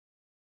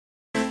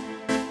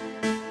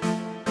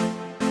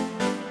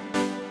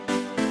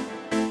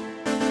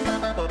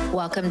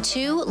Welcome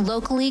to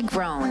Locally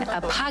Grown,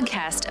 a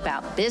podcast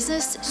about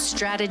business,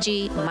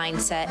 strategy,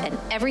 mindset, and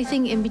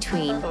everything in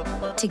between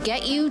to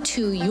get you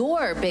to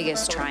your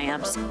biggest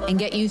triumphs and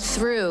get you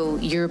through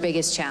your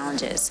biggest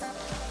challenges.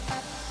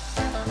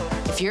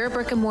 If you're a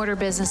brick and mortar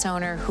business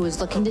owner who is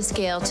looking to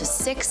scale to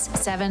 6,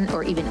 7,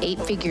 or even 8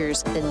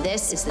 figures, then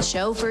this is the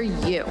show for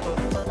you.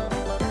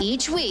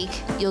 Each week,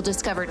 you'll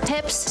discover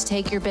tips to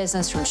take your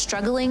business from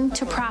struggling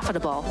to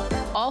profitable,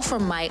 all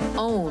from my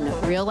own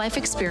real-life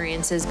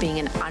experiences being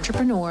an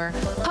entrepreneur,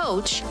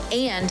 coach,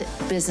 and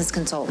business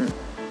consultant.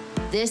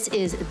 This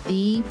is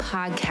the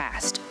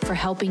podcast for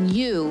helping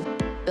you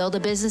build a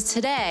business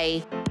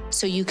today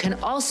so you can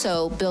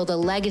also build a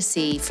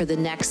legacy for the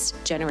next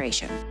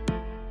generation.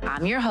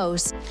 I'm your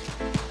host,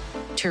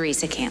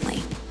 Teresa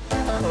Cantley.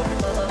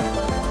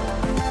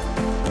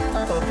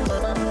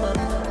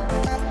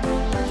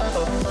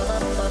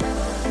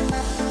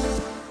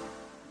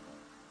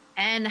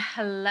 And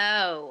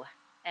hello,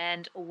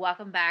 and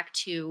welcome back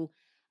to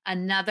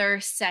another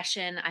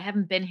session. I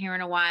haven't been here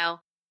in a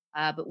while,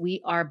 but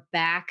we are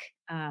back.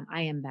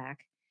 I am back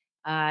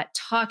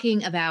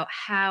talking about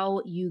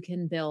how you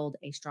can build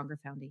a stronger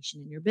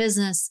foundation in your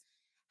business,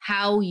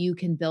 how you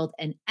can build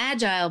an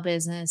agile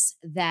business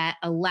that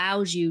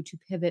allows you to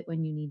pivot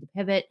when you need to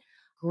pivot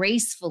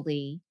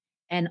gracefully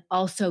and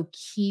also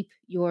keep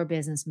your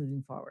business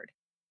moving forward.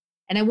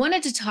 And I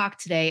wanted to talk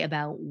today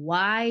about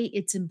why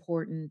it's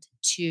important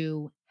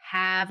to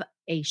have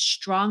a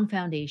strong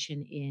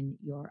foundation in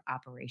your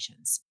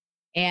operations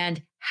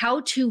and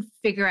how to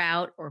figure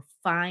out or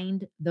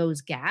find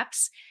those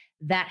gaps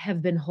that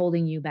have been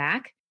holding you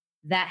back,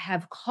 that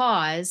have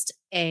caused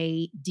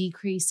a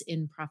decrease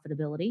in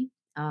profitability.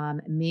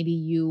 Maybe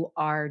you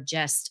are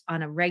just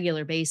on a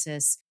regular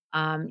basis,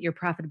 your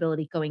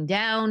profitability going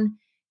down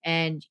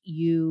and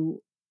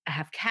you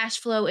have cash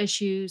flow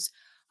issues.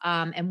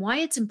 And why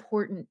it's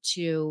important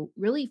to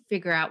really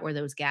figure out where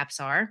those gaps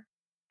are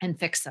and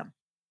fix them.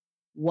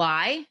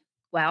 Why?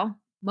 Well,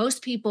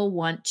 most people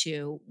want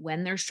to,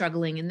 when they're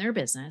struggling in their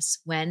business,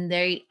 when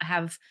they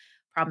have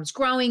problems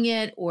growing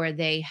it, or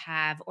they're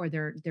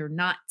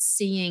not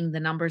seeing the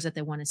numbers that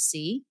they want to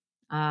see,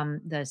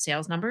 the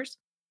sales numbers.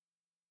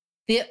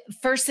 The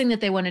first thing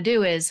that they want to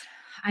do is,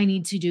 I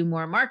need to do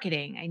more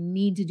marketing. I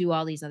need to do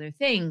all these other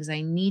things.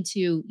 I need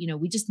to,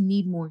 we just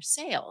need more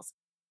sales.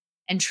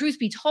 And truth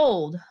be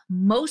told,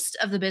 most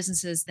of the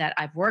businesses that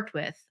I've worked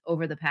with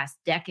over the past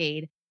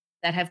decade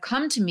that have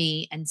come to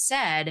me and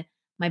said,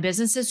 my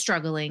business is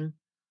struggling.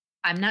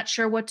 I'm not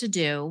sure what to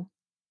do.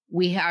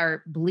 We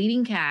are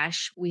bleeding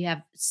cash. We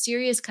have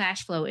serious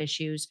cash flow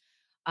issues.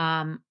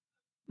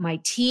 My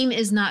team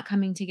is not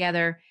coming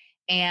together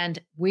and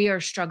we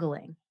are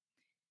struggling.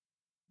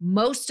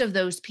 Most of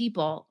those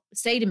people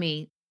say to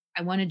me,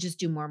 I want to just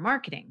do more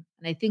marketing.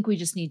 And I think we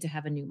just need to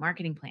have a new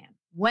marketing plan.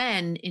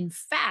 When in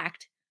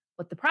fact,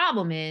 what the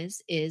problem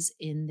is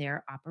in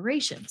their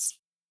operations.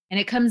 And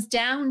it comes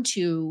down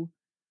to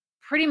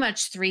pretty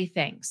much 3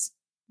 things.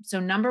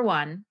 So number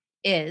 1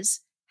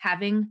 is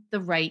having the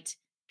right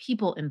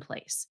people in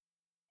place.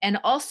 And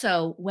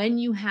also, when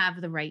you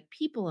have the right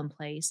people in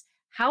place,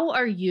 how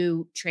are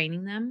you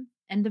training them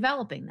and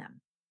developing them?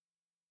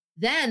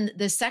 Then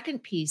the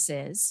second piece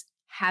is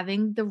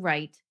having the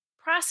right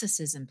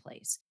processes in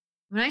place.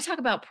 When I talk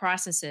about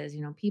processes,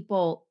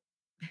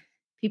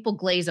 people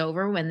glaze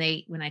over when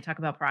I talk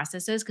about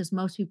processes because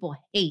most people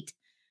hate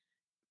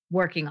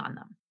working on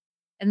them.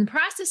 And the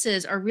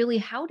processes are really,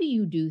 how do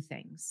you do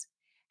things?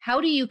 How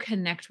do you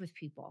connect with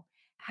people?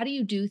 How do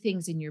you do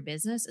things in your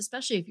business?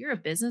 Especially if you're a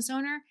business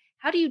owner,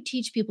 how do you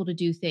teach people to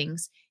do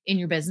things in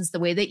your business the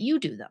way that you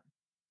do them?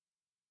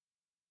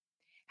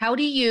 How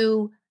do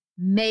you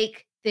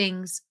make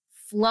things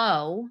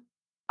flow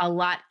a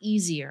lot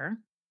easier?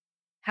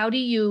 How do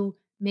you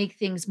make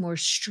things more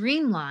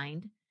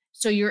streamlined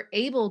so you're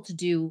able to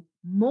do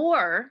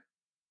more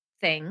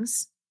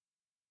things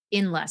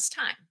in less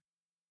time?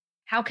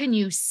 How can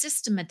you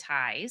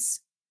systematize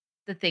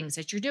the things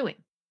that you're doing?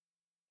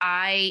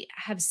 I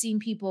have seen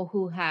people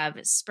who have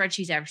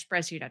spreadsheet after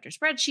spreadsheet after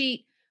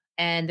spreadsheet,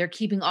 and they're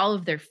keeping all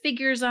of their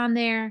figures on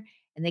there,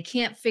 and they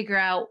can't figure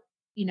out,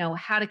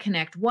 how to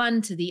connect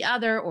one to the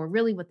other or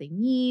really what they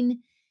mean.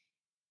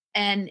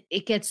 And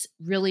it gets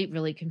really,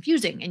 really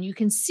confusing. And you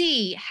can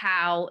see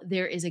how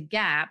there is a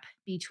gap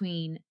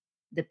between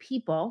the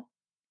people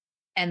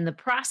and the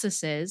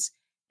processes.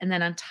 And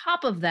then on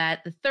top of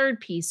that, the third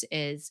piece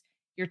is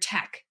your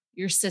tech,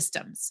 your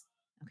systems.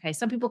 Okay.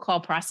 Some people call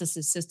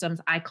processes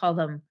systems. I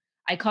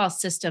call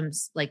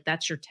systems like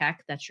that's your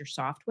tech, that's your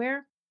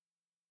software.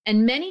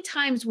 And many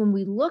times when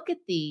we look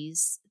at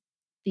these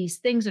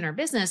things in our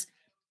business,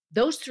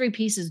 those 3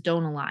 pieces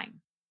don't align,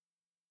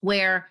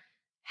 where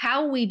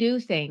how we do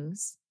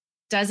things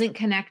doesn't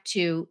connect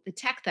to the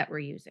tech that we're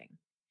using.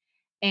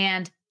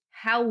 And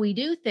how we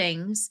do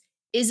things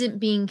isn't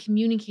being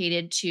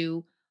communicated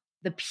to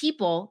the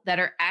people that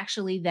are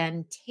actually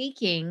then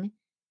taking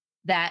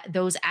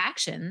those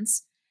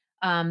actions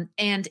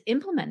and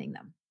implementing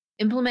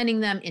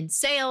them in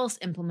sales,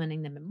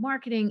 implementing them in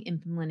marketing,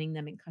 implementing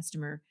them in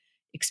customer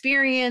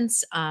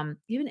experience,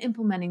 even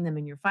implementing them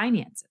in your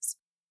finances,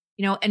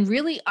 and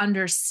really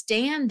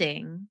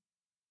understanding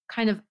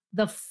kind of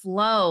the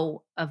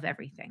flow of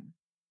everything.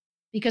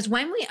 Because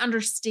when we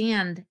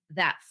understand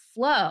that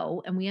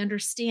flow and we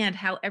understand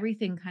how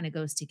everything kind of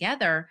goes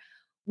together,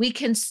 we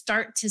can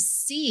start to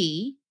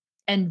see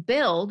and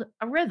build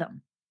a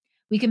rhythm.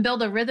 We can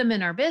build a rhythm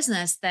in our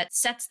business that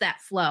sets that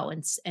flow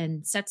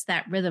and sets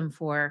that rhythm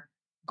for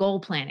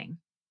goal planning,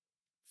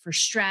 for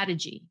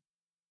strategy,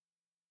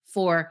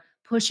 for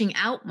pushing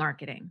out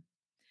marketing,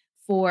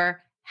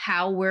 for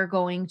how we're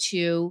going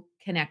to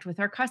connect with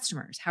our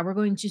customers, how we're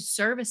going to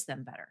service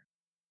them better.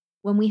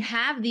 When we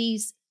have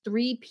these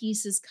three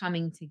pieces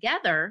coming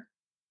together,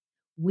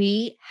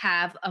 we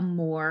have a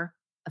more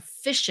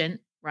efficient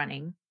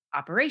running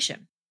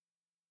operation.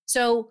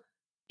 So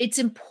it's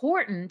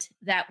important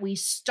that we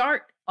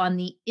start on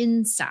the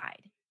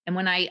inside. And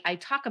when I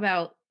talk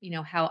about,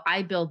 how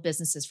I build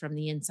businesses from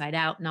the inside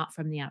out, not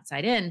from the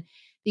outside in,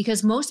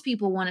 because most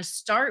people want to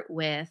start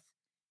with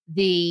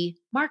the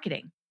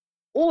marketing,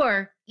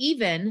 or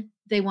even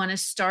they want to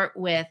start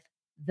with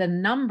the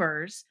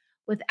numbers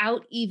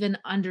without even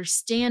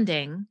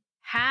understanding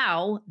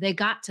how they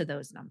got to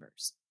those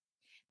numbers.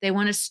 They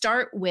want to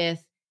start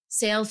with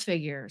sales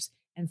figures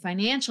and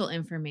financial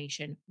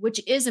information,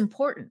 which is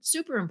important,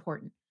 super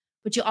important.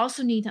 But you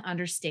also need to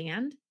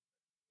understand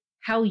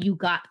how you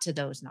got to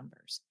those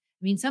numbers.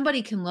 I mean,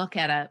 somebody can look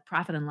at a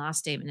profit and loss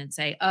statement and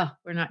say, oh,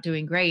 we're not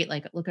doing great.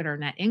 Like, look at our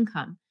net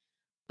income,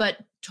 but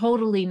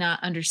totally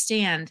not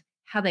understand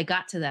how they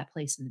got to that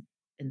place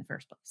in the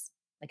first place.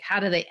 Like, how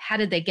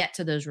did they get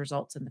to those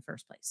results in the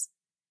first place?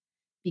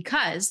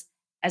 Because,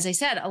 as I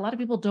said, a lot of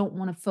people don't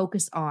want to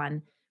focus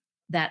on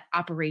that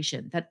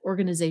operation, that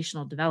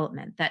organizational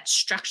development, that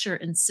structure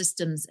and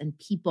systems and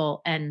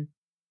people, and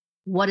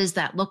what does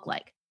that look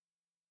like?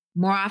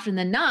 More often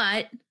than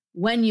not,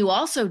 when you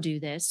also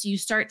do this, you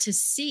start to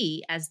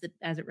see, as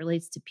it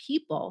relates to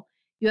people,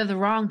 you have the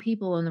wrong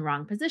people in the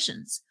wrong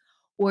positions,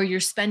 or you're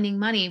spending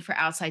money for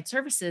outside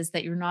services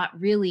that you're not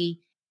really,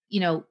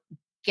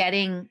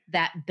 getting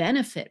that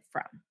benefit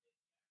from.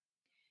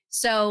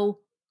 So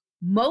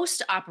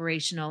most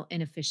operational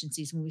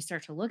inefficiencies, when we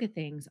start to look at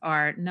things,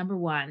 are number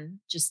one,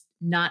 just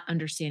not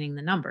understanding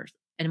the numbers.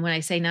 And when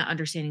I say not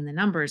understanding the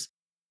numbers,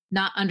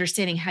 not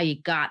understanding how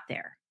you got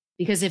there.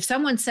 Because if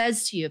someone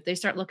says to you, if they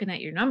start looking at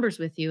your numbers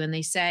with you and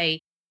they say,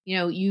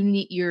 you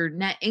need, your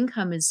net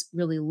income is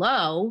really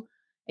low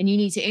and you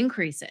need to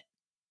increase it,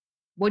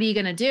 what are you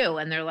going to do?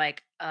 And they're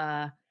like,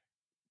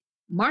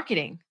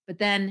 marketing. But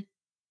then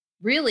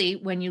really,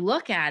 when you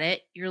look at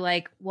it, you're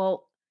like,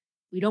 well,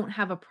 we don't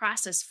have a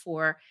process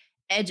for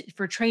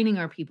training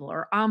our people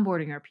or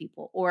onboarding our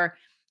people, or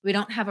we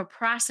don't have a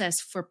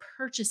process for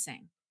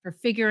purchasing, for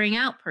figuring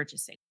out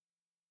purchasing.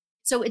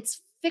 So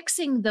it's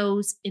fixing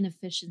those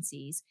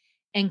inefficiencies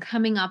and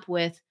coming up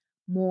with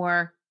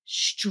more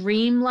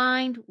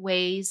streamlined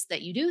ways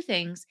that you do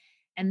things.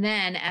 And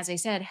then, as I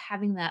said,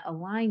 having that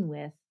align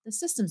with the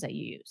systems that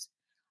you use.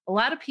 A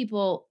lot of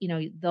people,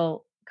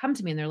 they'll come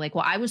to me and they're like,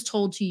 well, I was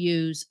told to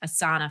use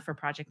Asana for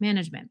project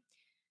management.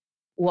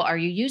 Well, are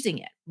you using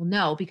it? Well,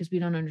 no, because we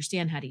don't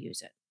understand how to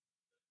use it.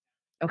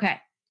 Okay.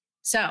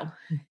 So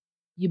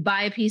you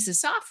buy a piece of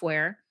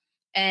software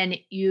and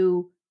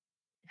you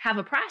have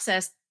a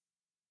process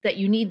that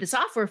you need the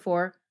software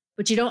for,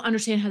 but you don't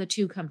understand how the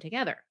two come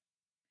together.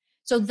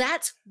 So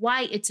that's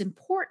why it's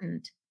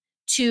important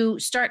to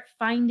start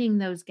finding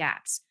those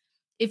gaps.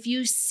 If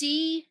you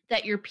see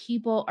that your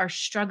people are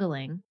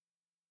struggling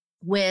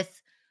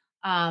with,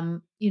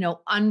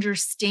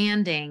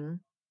 understanding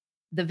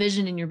the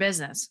vision in your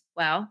business,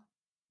 well,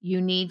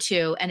 you need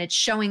to, and it's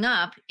showing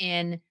up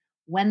in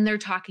when they're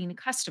talking to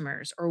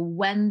customers or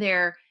when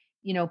they're,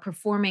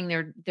 performing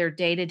their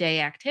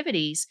day-to-day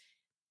activities,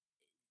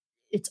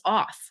 it's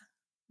off.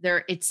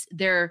 They're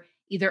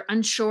either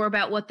unsure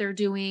about what they're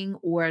doing,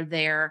 or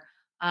they're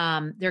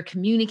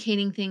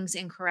communicating things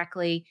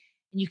incorrectly.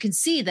 And you can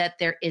see that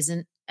there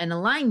isn't an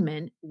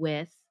alignment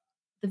with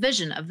the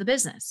vision of the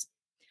business.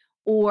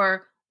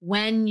 Or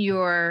when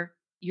you're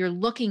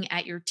looking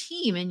at your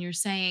team and you're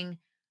saying,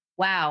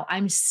 wow,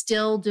 I'm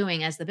still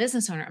doing, as the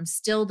business owner, I'm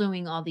still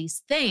doing all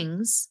these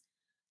things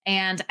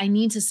and I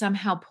need to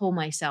somehow pull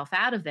myself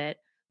out of it,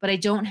 but I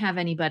don't have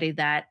anybody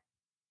that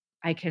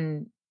I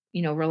can,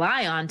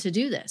 rely on to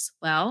do this.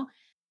 Well,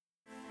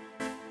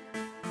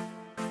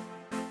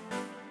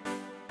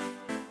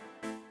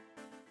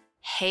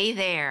 hey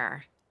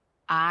there.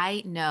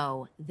 I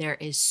know there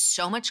is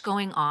so much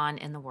going on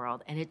in the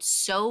world, and it's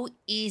so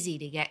easy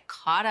to get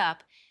caught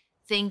up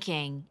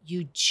thinking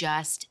you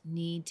just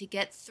need to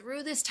get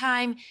through this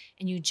time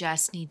and you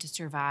just need to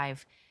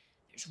survive.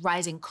 There's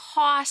rising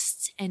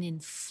costs and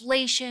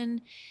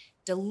inflation,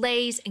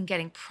 delays in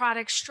getting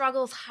products,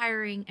 struggles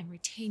hiring and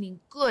retaining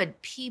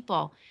good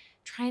people,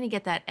 trying to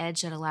get that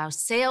edge that allows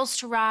sales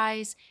to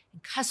rise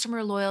and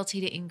customer loyalty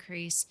to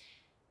increase,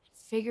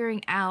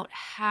 figuring out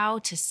how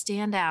to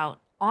stand out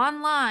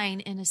online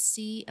in a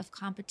sea of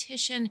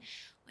competition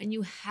when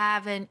you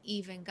haven't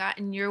even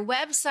gotten your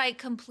website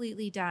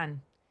completely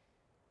done.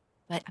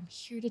 But I'm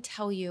here to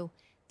tell you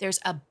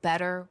there's a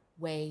better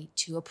way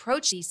to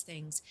approach these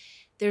things.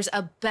 There's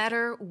a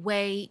better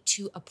way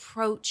to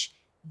approach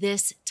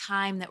this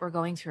time that we're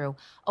going through,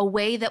 a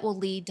way that will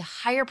lead to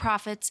higher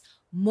profits,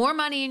 more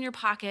money in your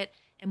pocket,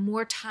 and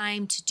more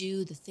time to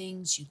do the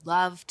things you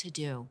love to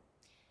do.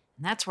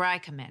 And that's where I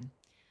come in.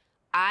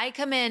 I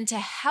come in to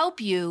help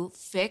you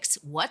fix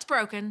what's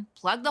broken,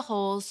 plug the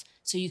holes,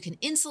 so you can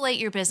insulate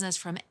your business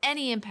from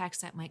any impacts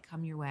that might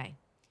come your way.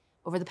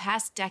 Over the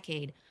past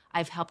decade,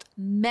 I've helped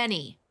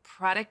many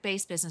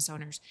product-based business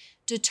owners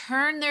to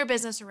turn their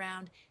business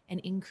around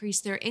and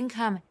increase their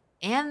income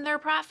and their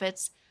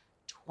profits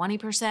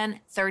 20%,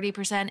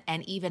 30%,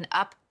 and even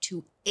up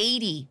to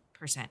 80%.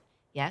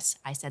 Yes,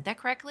 I said that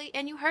correctly,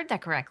 and you heard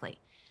that correctly.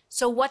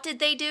 So what did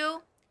they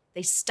do?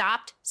 They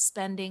stopped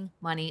spending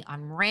money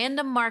on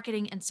random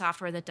marketing and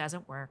software that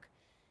doesn't work.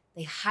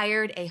 They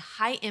hired a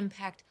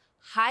high-impact,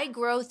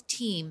 high-growth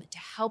team to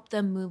help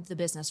them move the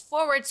business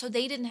forward so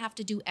they didn't have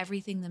to do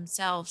everything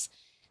themselves.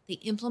 They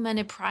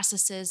implemented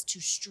processes to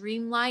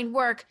streamline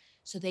work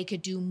so they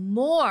could do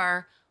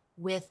more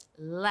with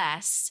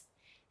less,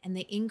 and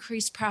they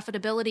increased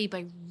profitability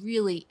by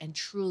really and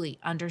truly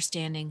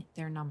understanding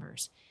their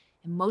numbers.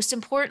 And most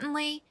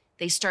importantly,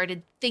 they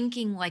started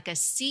thinking like a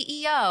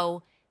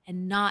CEO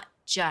and not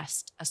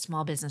just a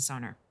small business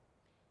owner.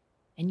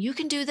 And you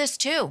can do this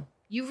too.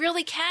 You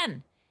really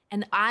can.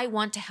 And I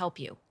want to help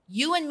you.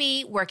 You and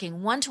me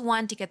working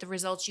one-to-one to get the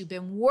results you've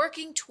been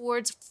working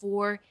towards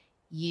for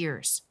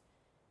years.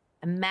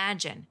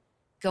 Imagine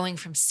going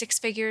from 6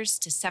 figures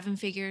to 7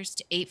 figures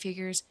to 8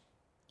 figures,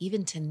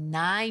 even to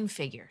 9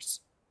 figures.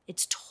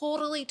 It's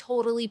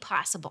totally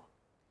possible.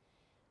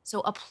 So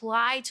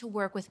apply to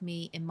work with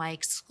me in my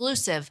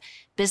exclusive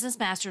Business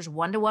Masters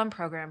one-to-one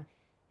program,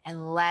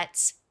 and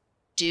let's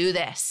do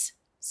this.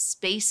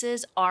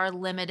 Spaces are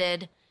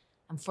limited.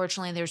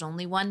 Unfortunately, there's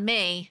only one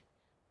me,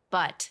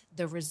 but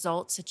the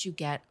results that you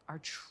get are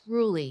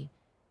truly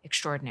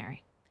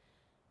extraordinary.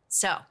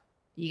 So,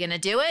 you gonna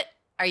do it?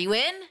 Are you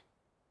in?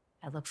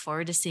 I look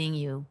forward to seeing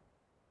you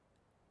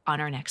on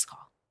our next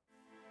call.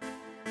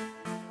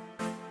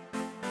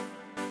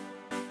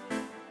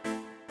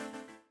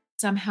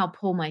 Somehow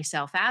pull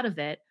myself out of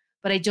it,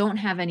 but I don't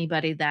have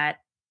anybody that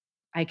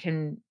I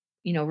can,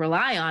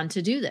 rely on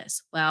to do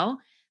this.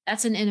 Well,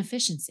 that's an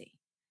inefficiency.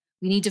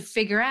 We need to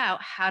figure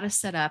out how to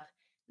set up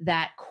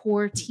that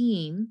core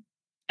team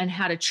and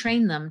how to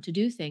train them to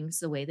do things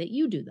the way that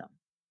you do them.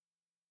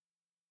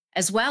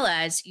 As well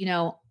as,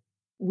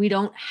 we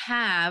don't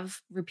have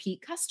repeat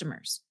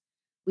customers.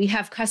 We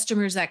have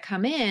customers that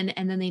come in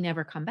and then they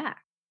never come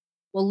back.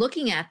 Well,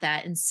 looking at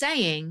that and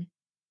saying,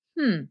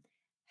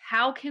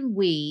 how can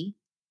we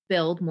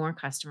build more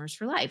customers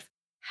for life?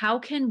 How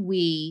can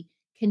we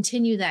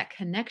continue that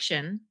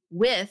connection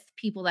with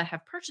people that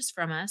have purchased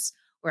from us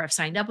or have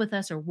signed up with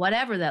us or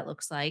whatever that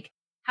looks like?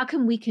 How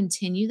can we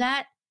continue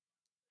that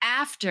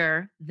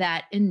after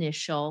that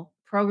initial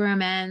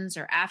program ends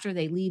or after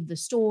they leave the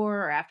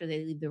store or after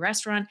they leave the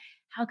restaurant?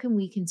 How can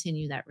we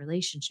continue that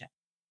relationship?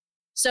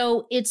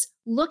 So it's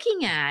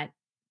looking at,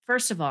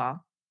 first of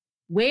all,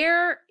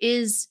 where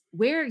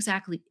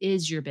exactly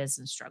is your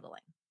business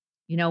struggling?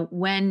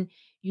 When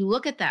you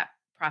look at that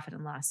profit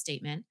and loss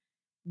statement,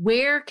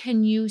 where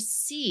can you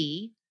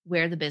see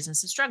where the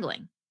business is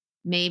struggling?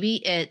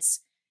 Maybe it's,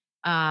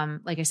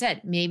 like I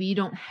said, maybe you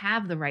don't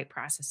have the right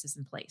processes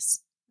in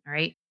place. All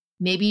right.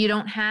 Maybe you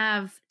don't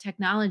have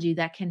technology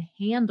that can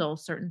handle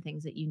certain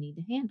things that you need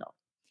to handle.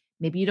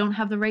 Maybe you don't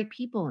have the right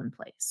people in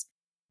place.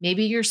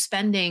 Maybe you're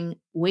spending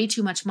way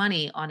too much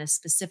money on a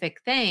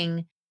specific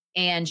thing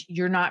and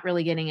you're not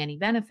really getting any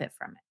benefit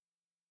from it.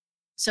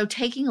 So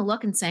taking a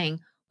look and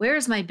saying, where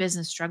is my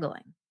business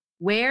struggling?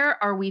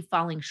 Where are we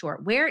falling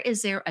short? Where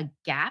is there a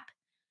gap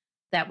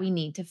that we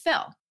need to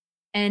fill?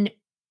 And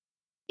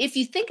if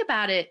you think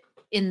about it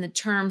in the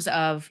terms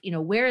of,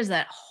 where is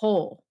that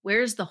hole?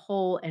 Where's the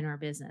hole in our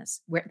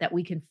business that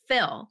we can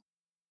fill?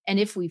 And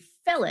if we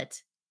fill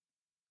it,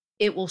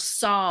 it will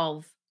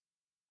solve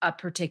a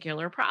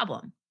particular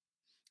problem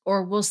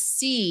or we'll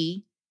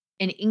see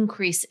an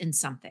increase in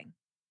something.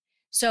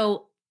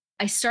 So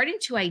I starting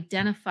to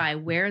identify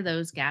where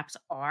those gaps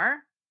are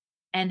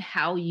and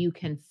how you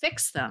can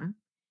fix them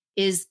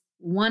is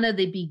one of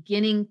the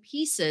beginning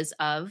pieces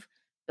of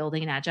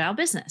building an agile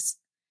business.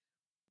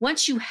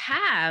 Once you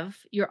have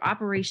your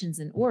operations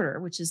in order,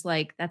 which is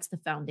that's the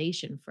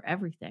foundation for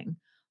everything.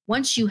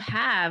 Once you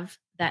have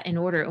that in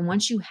order and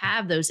once you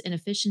have those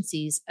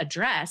inefficiencies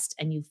addressed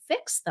and you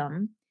fix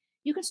them,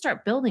 you can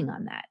start building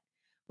on that.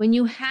 When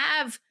you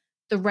have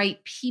the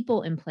right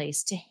people in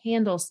place to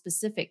handle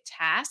specific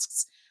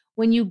tasks,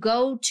 when you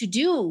go to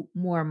do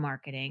more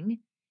marketing,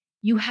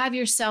 you have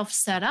yourself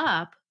set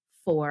up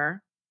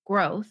for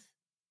growth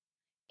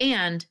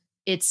and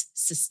it's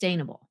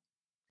sustainable.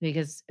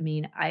 Because,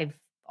 I've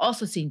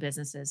also seen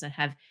businesses that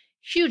have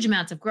huge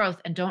amounts of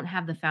growth and don't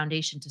have the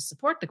foundation to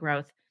support the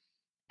growth,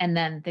 and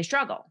then they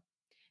struggle.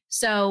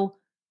 So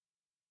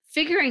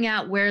figuring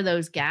out where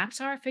those gaps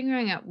are,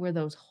 figuring out where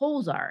those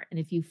holes are, and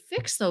if you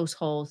fix those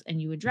holes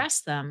and you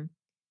address them,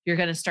 you're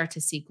going to start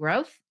to see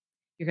growth.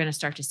 You're going to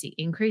start to see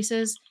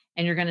increases,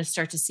 and you're going to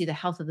start to see the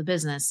health of the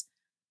business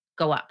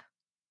go up.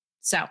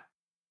 So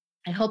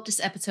I hope this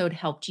episode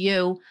helped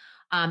you.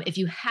 If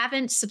you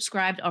haven't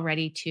subscribed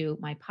already to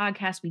my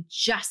podcast, we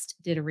just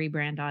did a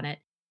rebrand on it.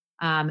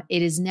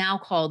 It is now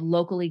called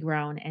Locally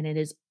Grown, and it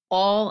is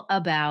all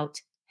about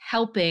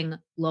helping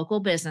local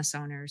business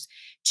owners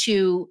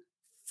to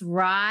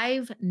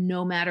thrive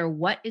no matter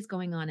what is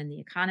going on in the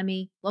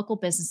economy. Local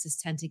businesses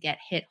tend to get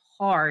hit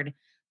hard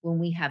when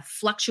we have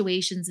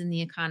fluctuations in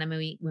the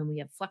economy, when we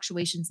have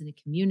fluctuations in the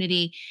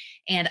community.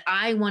 And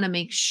I want to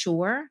make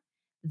sure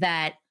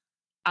that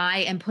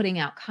I am putting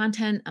out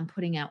content, I'm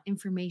putting out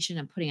information,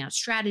 I'm putting out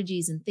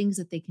strategies and things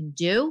that they can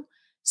do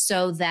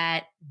so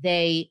that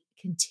they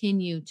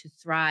continue to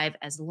thrive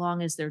as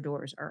long as their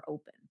doors are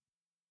open.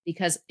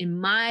 Because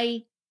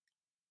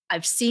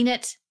I've seen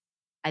it,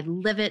 I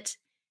live it.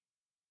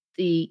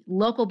 The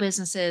local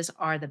businesses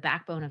are the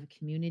backbone of a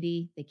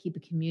community. They keep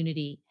a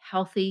community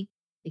healthy,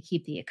 they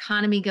keep the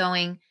economy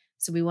going.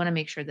 So we want to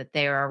make sure that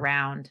they are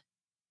around,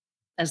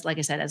 as like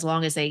I said, as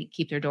long as they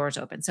keep their doors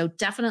open. So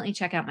definitely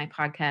check out my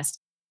podcast,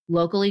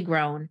 Locally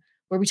Grown,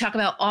 where we talk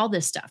about all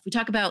this stuff. We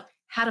talk about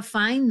how to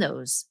find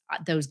those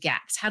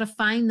gaps, how to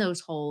find those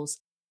holes,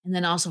 and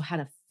then also how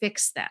to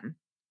fix them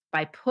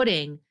by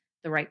putting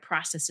the right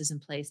processes in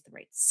place, the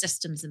right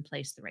systems in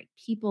place, the right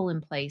people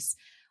in place,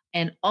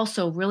 and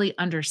also really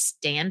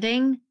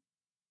understanding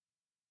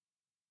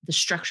the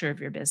structure of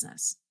your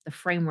business, the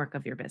framework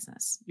of your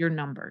business, your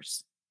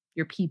numbers,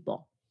 your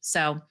people.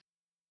 So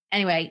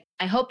anyway,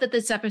 I hope that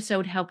this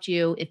episode helped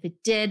you. If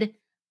it did,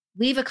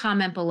 leave a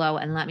comment below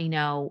and let me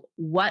know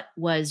what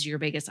was your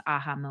biggest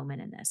aha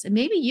moment in this. And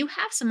maybe you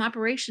have some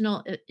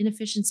operational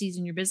inefficiencies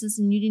in your business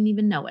and you didn't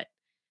even know it.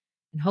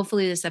 And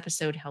hopefully this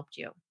episode helped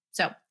you.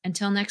 So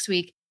until next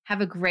week,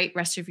 have a great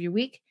rest of your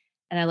week.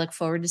 And I look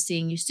forward to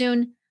seeing you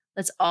soon.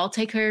 Let's all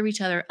take care of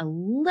each other a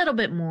little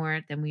bit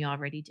more than we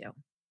already do.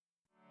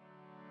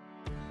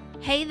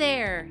 Hey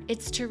there,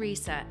 it's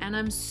Teresa, and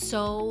I'm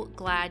so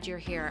glad you're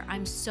here.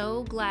 I'm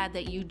so glad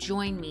that you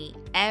join me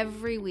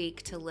every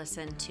week to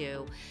listen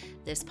to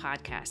this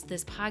podcast.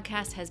 This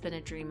podcast has been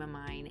a dream of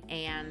mine,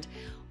 and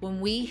when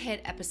we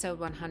hit episode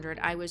 100,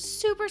 I was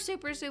super,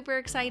 super, super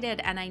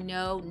excited, and I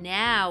know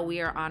now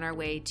we are on our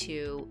way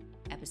to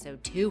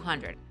episode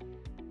 200.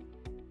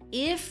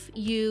 If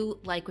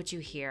you like what you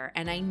hear,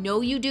 and I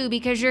know you do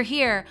because you're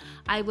here,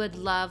 I would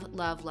love,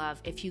 love,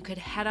 love if you could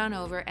head on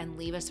over and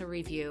leave us a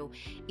review,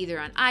 either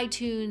on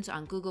iTunes,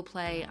 on Google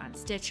Play, on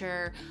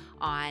Stitcher,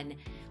 on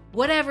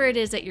whatever it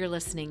is that you're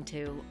listening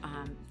to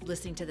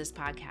this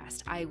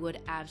podcast. I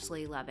would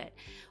absolutely love it.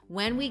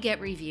 When we get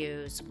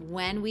reviews,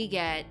 when we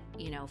get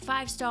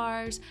 5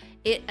 stars,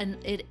 it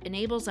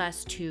enables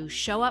us to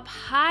show up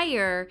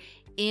higher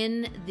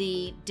in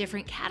the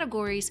different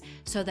categories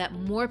so that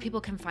more people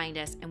can find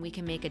us and we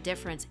can make a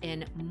difference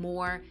in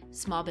more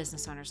small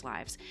business owners'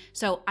 lives.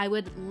 So I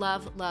would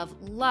love, love,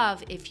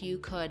 love if you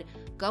could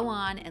go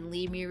on and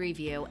leave me a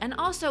review, and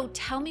also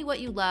tell me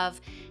what you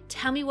love,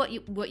 tell me what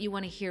you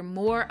want to hear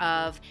more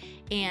of,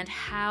 and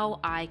how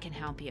I can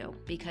help you,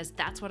 because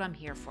that's what I'm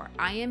here for.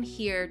 I am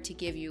here to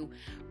give you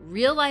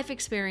real life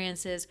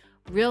experiences,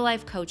 real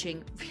life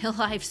coaching, real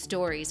life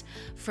stories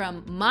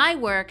from my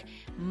work,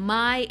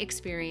 my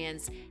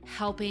experience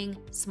helping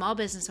small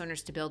business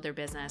owners to build their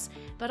business,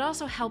 but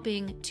also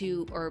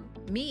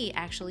me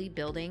actually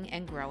building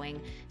and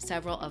growing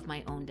several of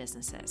my own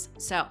businesses.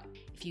 So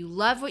if you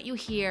love what you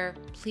hear,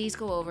 please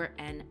go over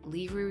and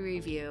leave a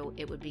review.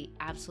 It would be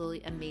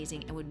absolutely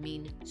amazing and would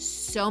mean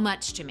so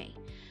much to me.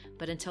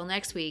 But until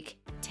next week,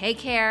 take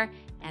care,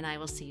 and I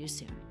will see you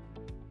soon.